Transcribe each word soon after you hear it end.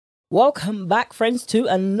Welcome back, friends, to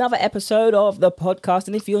another episode of the podcast.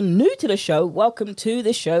 And if you're new to the show, welcome to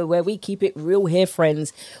the show where we keep it real here,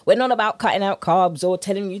 friends. We're not about cutting out carbs or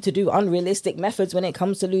telling you to do unrealistic methods when it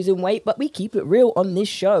comes to losing weight, but we keep it real on this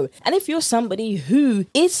show. And if you're somebody who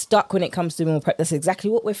is stuck when it comes to meal prep, that's exactly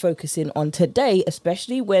what we're focusing on today,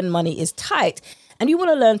 especially when money is tight and you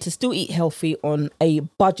want to learn to still eat healthy on a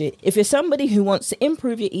budget. If you're somebody who wants to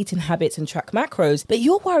improve your eating habits and track macros, but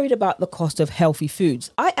you're worried about the cost of healthy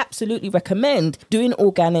foods, I absolutely recommend doing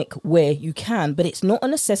organic where you can, but it's not a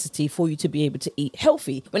necessity for you to be able to eat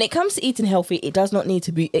healthy. When it comes to eating healthy, it does not need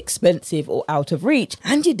to be expensive or out of reach,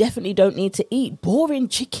 and you definitely don't need to eat boring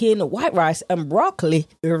chicken, white rice, and broccoli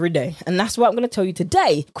every day. And that's what I'm going to tell you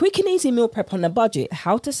today. Quick and easy meal prep on a budget,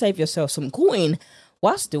 how to save yourself some coin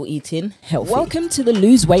while still eating healthy. Welcome to the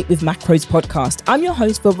Lose Weight with Macros podcast. I'm your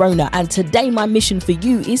host, Verona, and today my mission for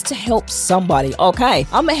you is to help somebody, okay?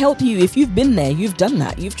 I'm gonna help you if you've been there, you've done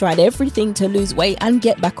that. You've tried everything to lose weight and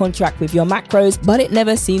get back on track with your macros, but it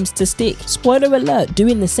never seems to stick. Spoiler alert,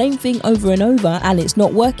 doing the same thing over and over and it's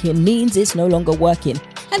not working means it's no longer working.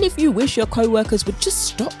 And if you wish your co-workers would just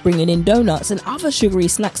stop bringing in donuts and other sugary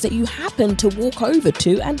snacks that you happen to walk over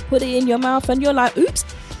to and put it in your mouth and you're like, oops,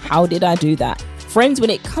 how did I do that? Friends, when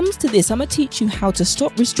it comes to this, I'm going to teach you how to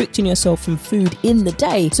stop restricting yourself from food in the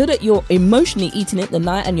day so that you're emotionally eating it the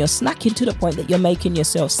night and you're snacking to the point that you're making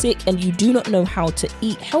yourself sick and you do not know how to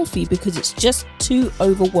eat healthy because it's just too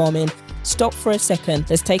overwhelming. Stop for a second.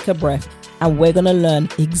 Let's take a breath. And we're going to learn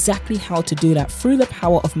exactly how to do that through the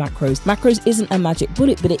power of macros. Macros isn't a magic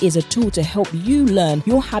bullet, but it is a tool to help you learn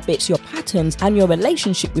your habits, your patterns, and your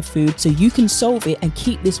relationship with food so you can solve it and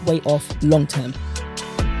keep this weight off long term.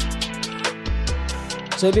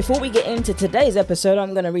 So before we get into today's episode,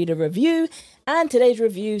 I'm going to read a review. And today's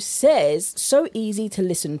review says, so easy to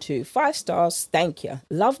listen to. 5 stars, thank you.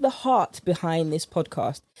 Love the heart behind this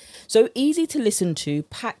podcast. So easy to listen to,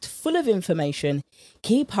 packed full of information.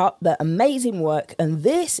 Keep up the amazing work. And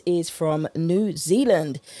this is from New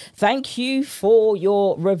Zealand. Thank you for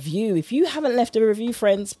your review. If you haven't left a review,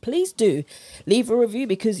 friends, please do leave a review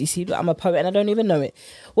because you see, I'm a poet and I don't even know it.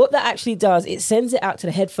 What that actually does, it sends it out to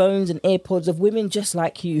the headphones and earpods of women just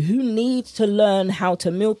like you who need to learn how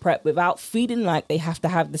to meal prep without feeling like they have to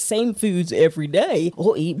have the same foods every day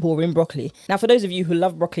or eat boring broccoli. Now, for those of you who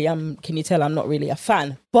love broccoli, can you tell I'm not really a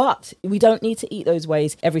fan? But we don't need to eat those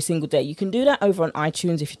ways every single day. You can do that over on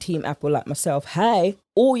iTunes if you're Team Apple like myself. Hey.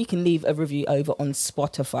 Or you can leave a review over on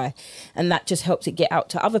Spotify. And that just helps it get out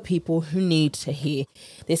to other people who need to hear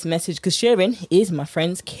this message. Because sharing is, my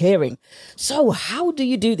friends, caring. So how do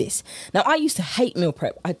you do this? Now, I used to hate meal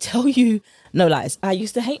prep. I tell you, no lies. I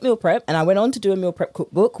used to hate meal prep. And I went on to do a meal prep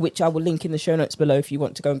cookbook, which I will link in the show notes below if you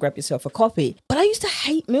want to go and grab yourself a copy. But I used to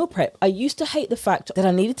hate meal prep. I used to hate the fact that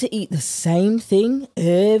I needed to eat the same thing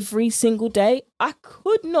every single day. I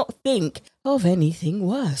could not think of anything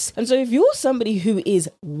worse. And so if you're somebody who is,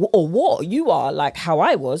 or what you are like how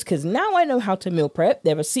I was, because now I know how to meal prep,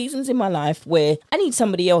 there are seasons in my life where I need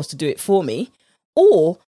somebody else to do it for me,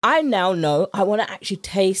 or I now know I want to actually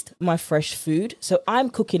taste my fresh food. So I'm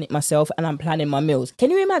cooking it myself and I'm planning my meals. Can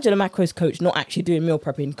you imagine a macros coach not actually doing meal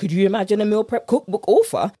prepping? Could you imagine a meal prep cookbook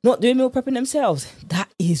author not doing meal prepping themselves? That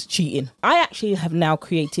is cheating. I actually have now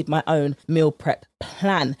created my own meal prep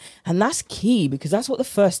plan. And that's key because that's what the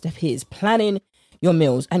first step is, planning your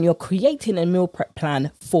meals, and you're creating a meal prep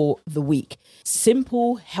plan for the week.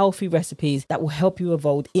 Simple, healthy recipes that will help you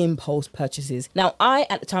avoid impulse purchases. Now,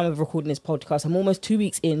 at the time of recording this podcast, I'm almost 2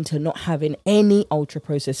 weeks into not having any ultra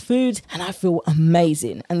processed foods, and I feel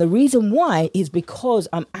amazing. And the reason why is because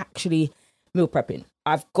I'm actually meal prepping.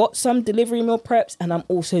 I've got some delivery meal preps and I'm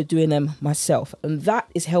also doing them myself. And that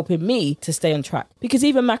is helping me to stay on track. Because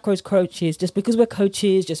even macros coaches, just because we're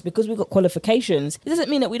coaches, just because we've got qualifications, it doesn't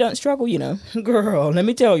mean that we don't struggle, you know. Girl, let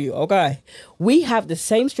me tell you, okay? We have the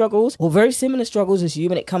same struggles or very similar struggles as you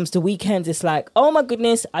when it comes to weekends. It's like, oh my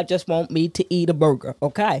goodness, I just want me to eat a burger,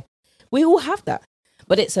 okay? We all have that.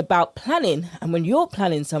 But it's about planning. And when you're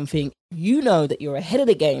planning something, you know that you're ahead of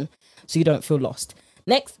the game so you don't feel lost.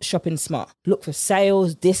 Next, shopping smart. Look for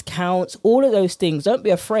sales, discounts, all of those things. Don't be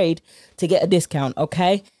afraid to get a discount,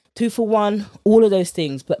 okay? 2 for 1, all of those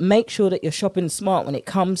things. But make sure that you're shopping smart when it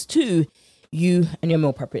comes to you and your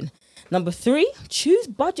meal prepping. Number 3, choose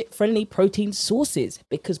budget-friendly protein sources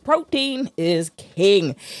because protein is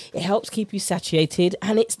king. It helps keep you satiated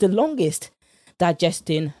and it's the longest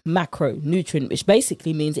digesting macronutrient, which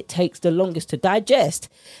basically means it takes the longest to digest.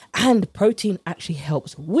 And protein actually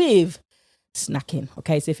helps with snacking.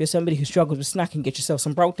 Okay, so if you're somebody who struggles with snacking, get yourself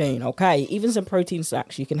some protein. Okay, even some protein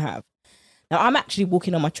snacks you can have. Now I'm actually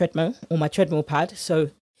walking on my treadmill or my treadmill pad, so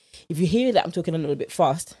If you hear that I'm talking a little bit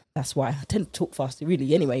fast, that's why. I tend to talk faster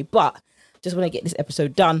really anyway, but just want to get this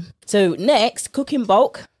episode done. So next, cook in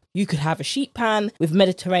bulk. You could have a sheet pan with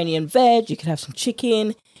Mediterranean veg. You could have some chicken.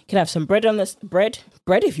 You could have some bread on this bread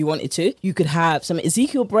if you wanted to. You could have some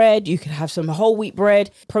Ezekiel bread. You could have some whole wheat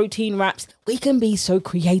bread, protein wraps. We can be so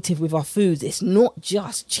creative with our foods. It's not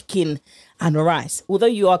just chicken and rice. Although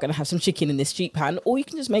you are going to have some chicken in this sheet pan, or you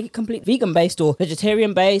can just make it complete vegan based or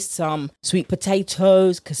vegetarian based. Some sweet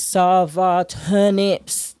potatoes, cassava,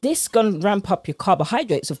 turnips. This is going to ramp up your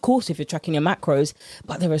carbohydrates, of course, if you're tracking your macros.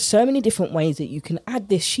 But there are so many different ways that you can add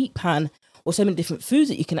this sheet pan, or so many different foods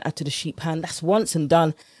that you can add to the sheet pan. That's once and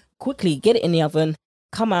done. Quickly get it in the oven,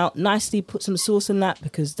 come out nicely, put some sauce in that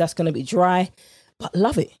because that's going to be dry, but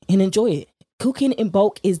love it and enjoy it. Cooking in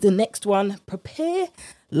bulk is the next one. Prepare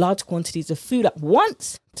large quantities of food at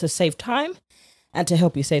once to save time and to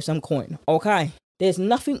help you save some coin. Okay. There's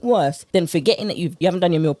nothing worse than forgetting that you haven't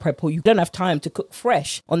done your meal prep, or you don't have time to cook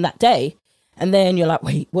fresh on that day. And then you're like,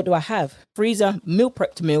 wait, what do I have? Freezer meal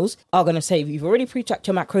prepped meals are going to save you. You've already pre-tracked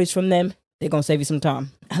your macros from them. They're going to save you some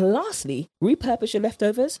time. And lastly, repurpose your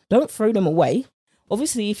leftovers. Don't throw them away.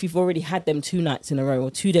 Obviously, if you've already had them 2 nights in a row or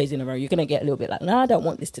 2 days in a row, you're going to get a little bit like, I don't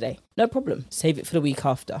want this today. No problem. Save it for the week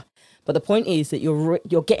after. But the point is that you're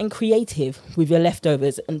getting creative with your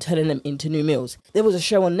leftovers and turning them into new meals. There was a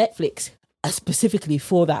show on Netflix specifically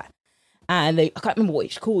for that. And I can't remember what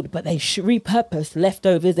it's called, but they repurposed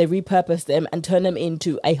leftovers. They repurposed them and turn them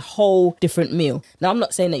into a whole different meal. Now, I'm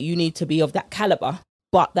not saying that you need to be of that caliber,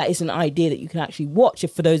 but that is an idea that you can actually watch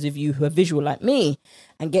if for those of you who are visual like me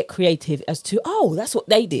and get creative as to, oh, that's what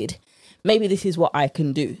they did. Maybe this is what I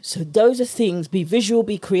can do. So those are things. Be visual,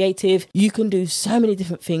 be creative. You can do so many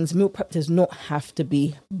different things. Meal prep does not have to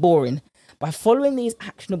be boring. By following these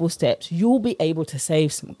actionable steps, you'll be able to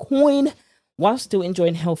save some coin while still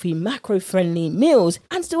enjoying healthy, macro-friendly meals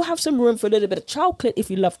and still have some room for a little bit of chocolate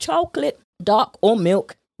if you love chocolate, dark or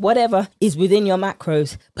milk. Whatever is within your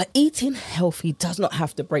macros. But eating healthy does not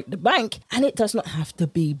have to break the bank, and it does not have to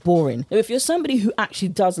be boring. Now, if you're somebody who actually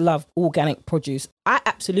does love organic produce, I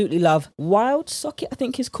absolutely love wild socket, I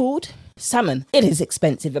think it's called, salmon. It is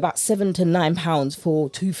expensive, about £7 to £9 for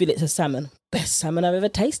 2 fillets of salmon. Best salmon I've ever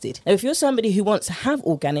tasted. Now, if you're somebody who wants to have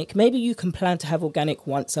organic, maybe you can plan to have organic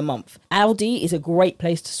once a month. Aldi is a great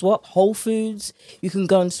place to swap. Whole Foods, you can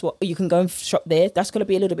go and swap. You can go and shop there. That's going to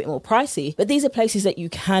be a little bit more pricey, but these are places that you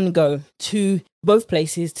can go to. Both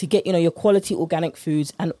places to get, your quality organic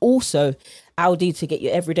foods, and also Aldi to get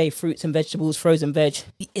your everyday fruits and vegetables, frozen veg.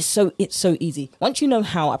 It's so easy. Once you know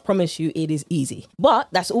how, I promise you it is easy. But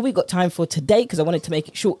that's all we got time for today because I wanted to make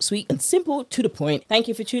it short, sweet and simple, to the point. Thank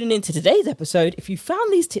you for tuning in to today's episode. If you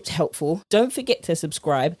found these tips helpful, don't forget to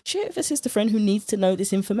subscribe. Share it with a sister friend who needs to know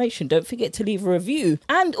this information. Don't forget to leave a review.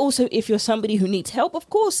 And also, if you're somebody who needs help, of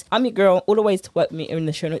course, I'm your girl. All the ways to work with me are in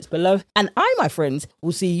the show notes below. And I, my friends,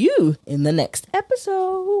 will see you in the next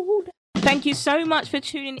episode. Thank you so much for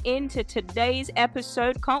tuning in to today's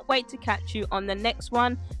episode. Can't wait to catch you on the next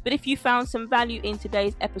one. But if you found some value in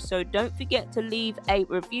today's episode, don't forget to leave a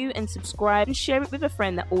review and subscribe and share it with a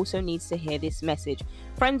friend that also needs to hear this message.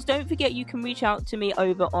 Friends, don't forget you can reach out to me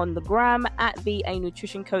over on the gram at VA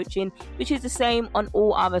Nutrition Coaching, which is the same on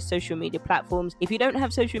all other social media platforms. If you don't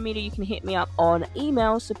have social media, you can hit me up on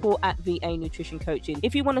email, support@VA Nutrition Coaching.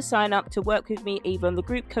 If you want to sign up to work with me either on the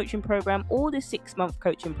group coaching program or the 6-month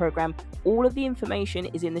coaching program, all of the information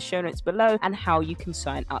is in the show notes below and how you can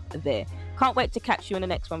sign up there. Can't wait to catch you in the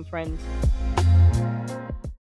next one, friends.